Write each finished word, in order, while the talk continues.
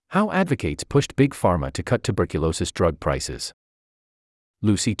How advocates pushed Big Pharma to cut tuberculosis drug prices.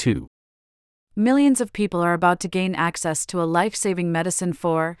 Lucy 2. Millions of people are about to gain access to a life-saving medicine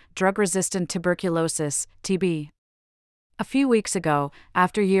for drug-resistant tuberculosis, TB. A few weeks ago,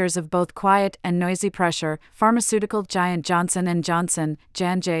 after years of both quiet and noisy pressure, pharmaceutical giant Johnson & Johnson,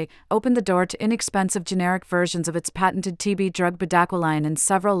 J&J, opened the door to inexpensive generic versions of its patented TB drug bedaquiline in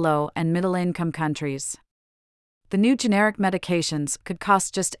several low- and middle-income countries. The new generic medications could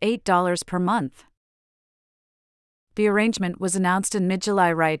cost just $8 per month. The arrangement was announced in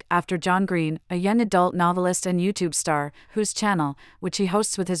mid-July right after John Green, a young adult novelist and YouTube star, whose channel, which he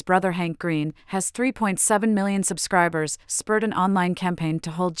hosts with his brother Hank Green, has 3.7 million subscribers, spurred an online campaign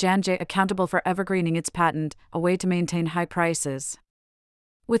to hold J&J accountable for evergreening its patent, a way to maintain high prices.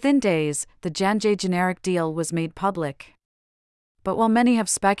 Within days, the J&J generic deal was made public. But while many have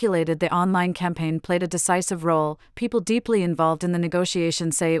speculated the online campaign played a decisive role, people deeply involved in the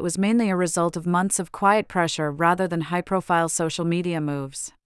negotiation say it was mainly a result of months of quiet pressure rather than high-profile social media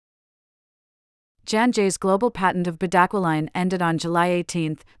moves. J&J's global patent of bedaquiline ended on July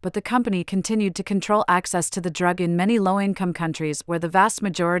 18, but the company continued to control access to the drug in many low-income countries where the vast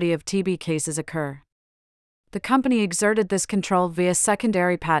majority of TB cases occur. The company exerted this control via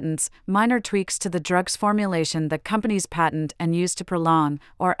secondary patents, minor tweaks to the drug's formulation that companies patent and use to prolong,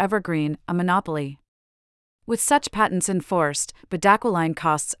 or evergreen, a monopoly. With such patents enforced, bedaquiline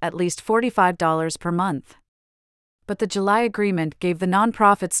costs at least $45 per month. But the July agreement gave the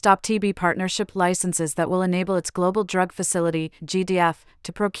non-profit Stop TB Partnership licenses that will enable its global drug facility, GDF,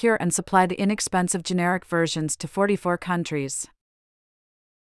 to procure and supply the inexpensive generic versions to 44 countries.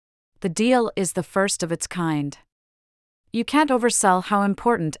 The deal is the first of its kind. You can't oversell how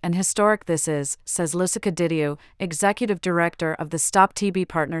important and historic this is, says Lucica Didio, executive director of the Stop TB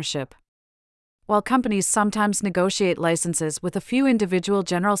Partnership. While companies sometimes negotiate licenses with a few individual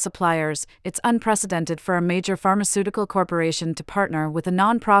general suppliers, it's unprecedented for a major pharmaceutical corporation to partner with a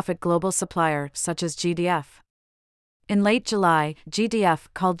non-profit global supplier such as GDF. In late July, GDF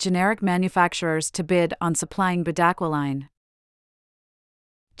called generic manufacturers to bid on supplying bedaquiline.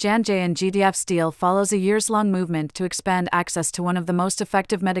 J&J and GDF's deal follows a years-long movement to expand access to one of the most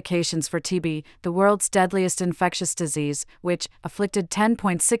effective medications for TB, the world's deadliest infectious disease, which afflicted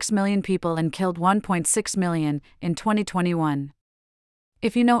 10.6 million people and killed 1.6 million in 2021.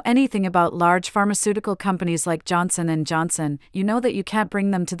 If you know anything about large pharmaceutical companies like Johnson & Johnson, you know that you can't bring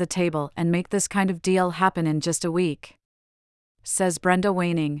them to the table and make this kind of deal happen in just a week, says Brenda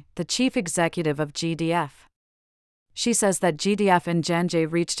Waning, the chief executive of GDF. She says that GDF and J&J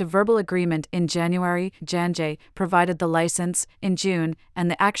reached a verbal agreement in January, J&J provided the license in June,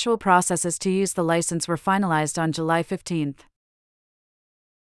 and the actual processes to use the license were finalized on July 15.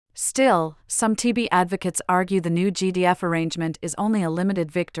 Still, some TB advocates argue the new GDF arrangement is only a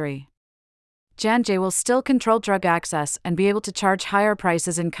limited victory. J&J will still control drug access and be able to charge higher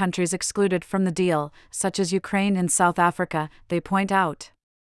prices in countries excluded from the deal, such as Ukraine and South Africa, they point out.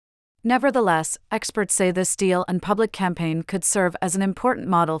 Nevertheless, experts say this deal and public campaign could serve as an important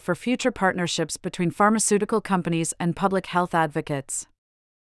model for future partnerships between pharmaceutical companies and public health advocates.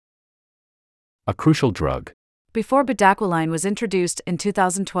 A crucial drug. Before bedaquiline was introduced in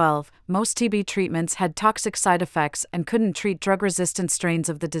 2012, most TB treatments had toxic side effects and couldn't treat drug-resistant strains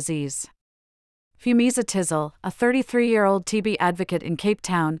of the disease. Phumeza Tizzle, a 33-year-old TB advocate in Cape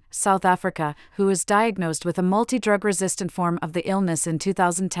Town, South Africa, who was diagnosed with a multi-drug-resistant form of the illness in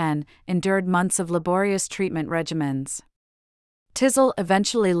 2010, endured months of laborious treatment regimens. Tizzle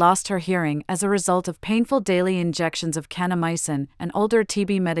eventually lost her hearing as a result of painful daily injections of kanamycin, an older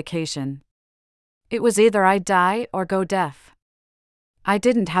TB medication. It was either I die or go deaf. I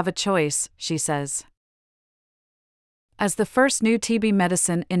didn't have a choice, she says. As the first new TB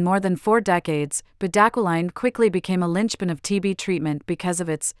medicine in more than 4 decades, bedaquiline quickly became a linchpin of TB treatment because of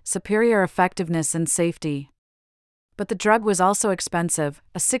its superior effectiveness and safety. But the drug was also expensive.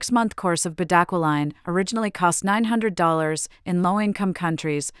 A 6-month course of bedaquiline originally cost $900 in low-income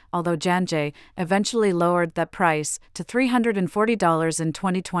countries, although J&J eventually lowered that price to $340 in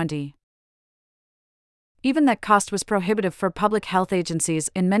 2020. Even that cost was prohibitive for public health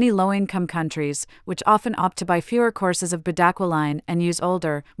agencies in many low-income countries, which often opt to buy fewer courses of bedaquiline and use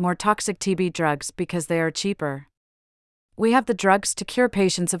older, more toxic TB drugs because they are cheaper. We have the drugs to cure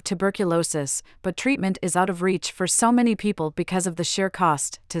patients of tuberculosis, but treatment is out of reach for so many people because of the sheer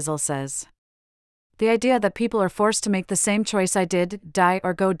cost, Tizzle says. The idea that people are forced to make the same choice I did, die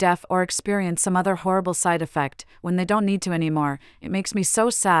or go deaf or experience some other horrible side effect, when they don't need to anymore, it makes me so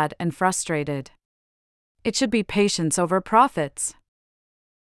sad and frustrated. It should be patients over profits.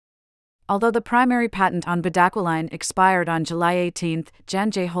 Although the primary patent on bedaquiline expired on July 18,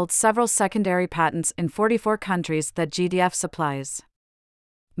 J&J holds several secondary patents in 44 countries that GDF supplies.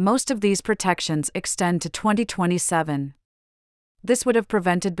 Most of these protections extend to 2027. This would have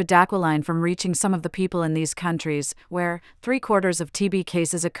prevented bedaquiline from reaching some of the people in these countries, where 3/4 of TB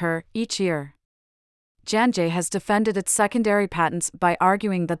cases occur each year. J&J has defended its secondary patents by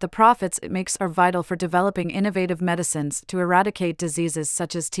arguing that the profits it makes are vital for developing innovative medicines to eradicate diseases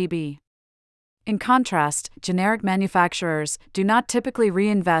such as TB. In contrast, generic manufacturers do not typically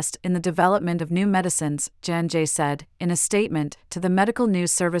reinvest in the development of new medicines, J&J said, in a statement to the medical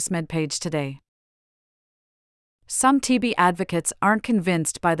news service MedPage Today. Some TB advocates aren't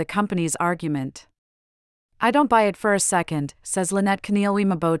convinced by the company's argument. "I don't buy it for a second," says Lynette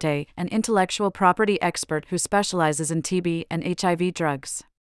Keneally-Mabote, an intellectual property expert who specializes in TB and HIV drugs.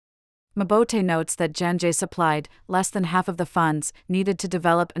 Mabote notes that J&J supplied less than half of the funds needed to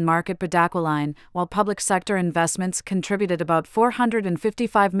develop and market bedaquiline, while public sector investments contributed about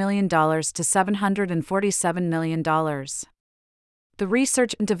 $455 million to $747 million. The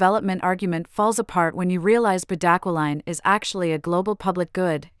research and development argument falls apart when you realize bedaquiline is actually a global public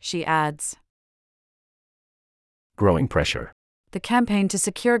good, she adds. Growing pressure. The campaign to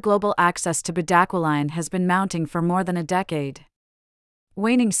secure global access to bedaquiline has been mounting for more than a decade.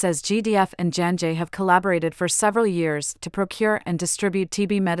 Waning says GDF and J&J have collaborated for several years to procure and distribute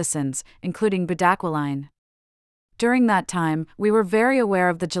TB medicines, including bedaquiline. During that time, we were very aware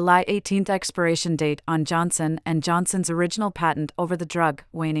of the July 18 expiration date on Johnson & Johnson's original patent over the drug,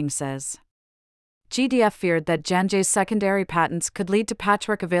 Waning says. GDF feared that J&J's secondary patents could lead to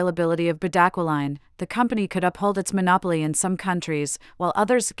patchwork availability of bedaquiline. The company could uphold its monopoly in some countries, while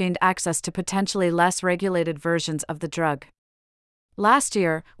others gained access to potentially less regulated versions of the drug. Last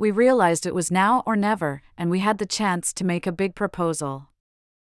year, we realized it was now or never, and we had the chance to make a big proposal.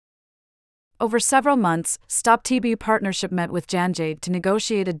 Over several months, Stop TB Partnership met with J&J to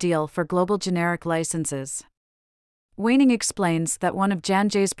negotiate a deal for global generic licenses. Waning explains that one of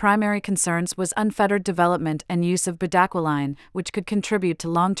J&J's primary concerns was unfettered development and use of bedaquiline, which could contribute to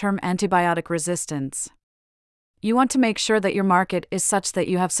long-term antibiotic resistance. "You want to make sure that your market is such that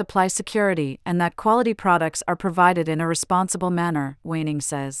you have supply security and that quality products are provided in a responsible manner," Waning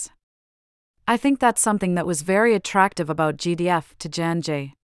says. "I think that's something that was very attractive about GDF to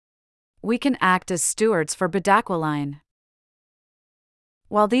J&J. We can act as stewards for bedaquiline."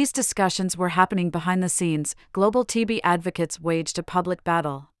 While these discussions were happening behind the scenes, global TB advocates waged a public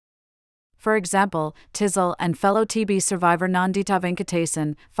battle. For example, TISL and fellow TB survivor Nandita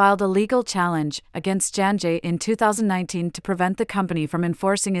Venkatesan filed a legal challenge against J&J in 2019 to prevent the company from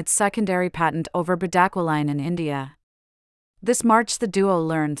enforcing its secondary patent over bedaquiline in India. This March, the duo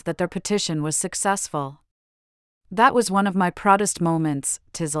learned that their petition was successful. "That was one of my proudest moments,"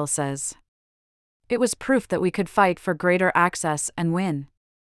 TISL says. "It was proof that we could fight for greater access and win."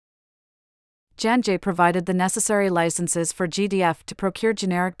 J&J provided the necessary licenses for GDF to procure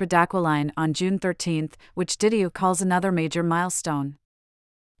generic bedaquiline on June 13, which Didiu calls another major milestone.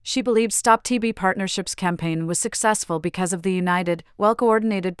 She believes Stop TB Partnership's campaign was successful because of the united,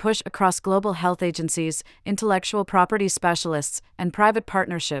 well-coordinated push across global health agencies, intellectual property specialists, and private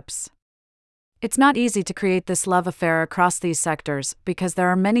partnerships. "It's not easy to create this love affair across these sectors because there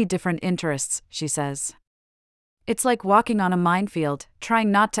are many different interests," she says. "It's like walking on a minefield, trying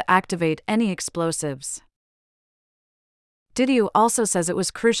not to activate any explosives." Didiu also says it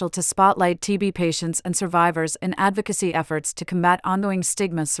was crucial to spotlight TB patients and survivors in advocacy efforts to combat ongoing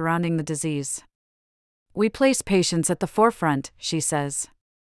stigma surrounding the disease. "We place patients at the forefront," she says.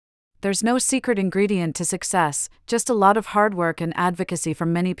 "There's no secret ingredient to success, just a lot of hard work and advocacy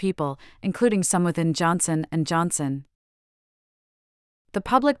from many people, including some within Johnson & Johnson." The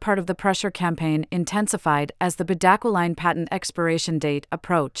public part of the pressure campaign intensified as the bedaquiline patent expiration date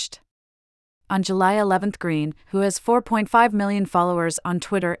approached. On July 11, Green, who has 4.5 million followers on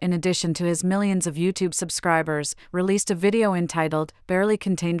Twitter in addition to his millions of YouTube subscribers, released a video entitled "Barely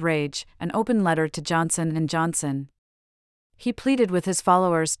Contained Rage," an open letter to Johnson & Johnson. He pleaded with his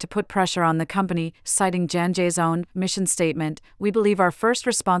followers to put pressure on the company, citing J&J's own mission statement, "We believe our first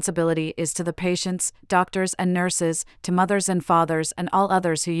responsibility is to the patients, doctors and nurses, to mothers and fathers and all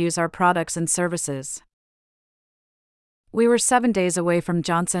others who use our products and services." "We were 7 days away from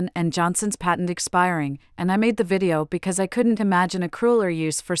Johnson & Johnson's patent expiring, and I made the video because I couldn't imagine a crueler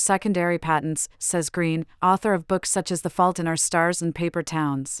use for secondary patents," says Green, author of books such as The Fault in Our Stars and Paper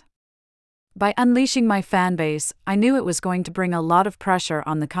Towns. "By unleashing my fanbase, I knew it was going to bring a lot of pressure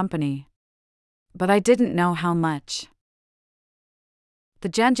on the company. But I didn't know how much." The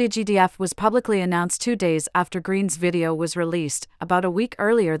JanJGDF was publicly announced 2 days after Green's video was released, about a week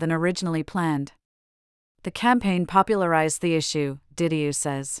earlier than originally planned. The campaign popularized the issue, Didiu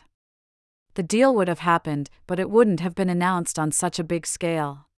says. The deal would have happened, but it wouldn't have been announced on such a big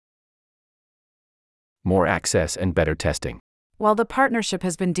scale. More access and better testing. While the partnership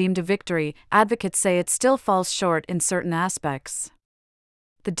has been deemed a victory, advocates say it still falls short in certain aspects.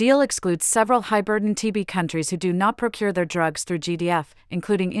 The deal excludes several high-burden TB countries who do not procure their drugs through GDF,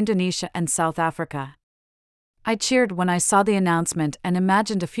 including Indonesia and South Africa. I cheered when I saw the announcement and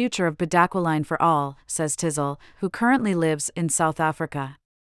imagined a future of bedaquiline for all, says Tizzle, who currently lives in South Africa.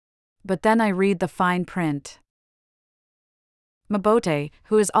 But then I read the fine print. Mabote,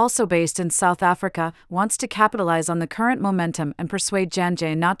 who is also based in South Africa, wants to capitalize on the current momentum and persuade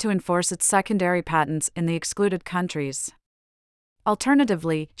J&J not to enforce its secondary patents in the excluded countries.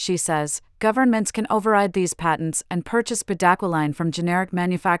 Alternatively, she says, governments can override these patents and purchase bedaquiline from generic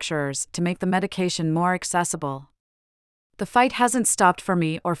manufacturers to make the medication more accessible. The fight hasn't stopped for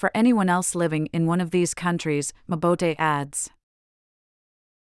me or for anyone else living in one of these countries, Mabote adds.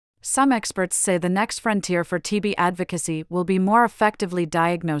 Some experts say the next frontier for TB advocacy will be more effectively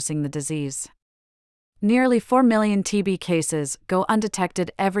diagnosing the disease. Nearly 4 million TB cases go undetected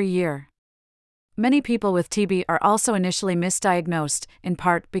every year. Many people with TB are also initially misdiagnosed, in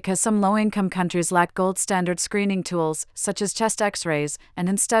part because some low-income countries lack gold standard screening tools, such as chest X-rays, and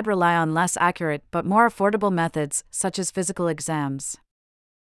instead rely on less accurate but more affordable methods, such as physical exams.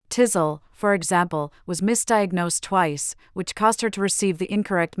 Tizzle, for example, was misdiagnosed twice, which caused her to receive the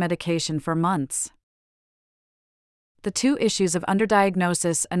incorrect medication for months. The two issues of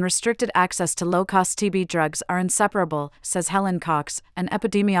underdiagnosis and restricted access to low-cost TB drugs are inseparable, says Helen Cox, an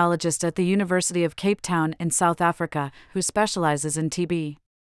epidemiologist at the University of Cape Town in South Africa, who specializes in TB.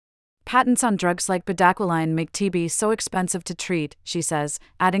 Patents on drugs like bedaquiline make TB so expensive to treat, she says,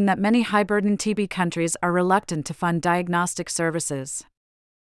 adding that many high-burden TB countries are reluctant to fund diagnostic services.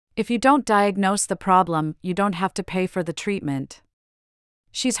 If you don't diagnose the problem, you don't have to pay for the treatment.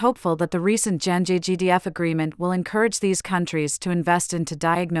 She's hopeful that the recent JanJGDF agreement will encourage these countries to invest into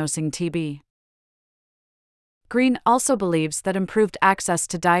diagnosing TB. Green also believes that improved access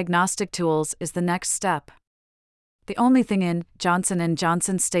to diagnostic tools is the next step. The only thing in Johnson &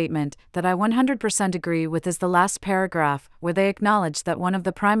 Johnson's statement that I 100% agree with is the last paragraph, where they acknowledge that one of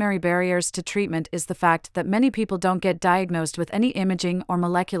the primary barriers to treatment is the fact that many people don't get diagnosed with any imaging or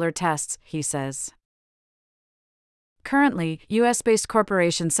molecular tests, he says. Currently, US-based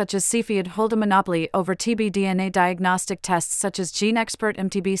corporations such as Cepheid hold a monopoly over TB DNA diagnostic tests such as GeneXpert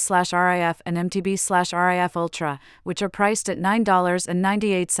MTB/RIF and MTB/RIF Ultra, which are priced at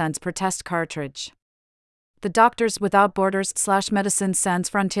 $9.98 per test cartridge. The Doctors Without Borders/Medicines Sans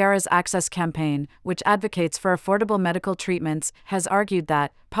Frontieres Access campaign, which advocates for affordable medical treatments, has argued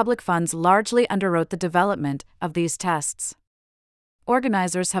that public funds largely underwrote the development of these tests.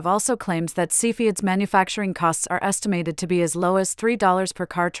 Organizers have also claimed that Cepheid's manufacturing costs are estimated to be as low as $3 per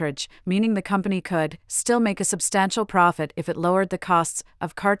cartridge, meaning the company could still make a substantial profit if it lowered the costs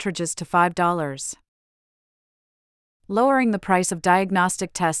of cartridges to $5. Lowering the price of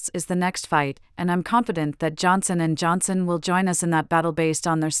diagnostic tests is the next fight, and I'm confident that Johnson & Johnson will join us in that battle based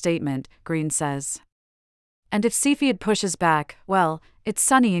on their statement, Green says. And if Cepheid pushes back, well, it's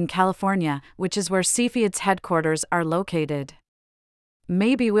sunny in California, which is where Cepheid's headquarters are located.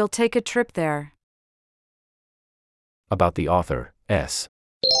 Maybe we'll take a trip there. About the author, S.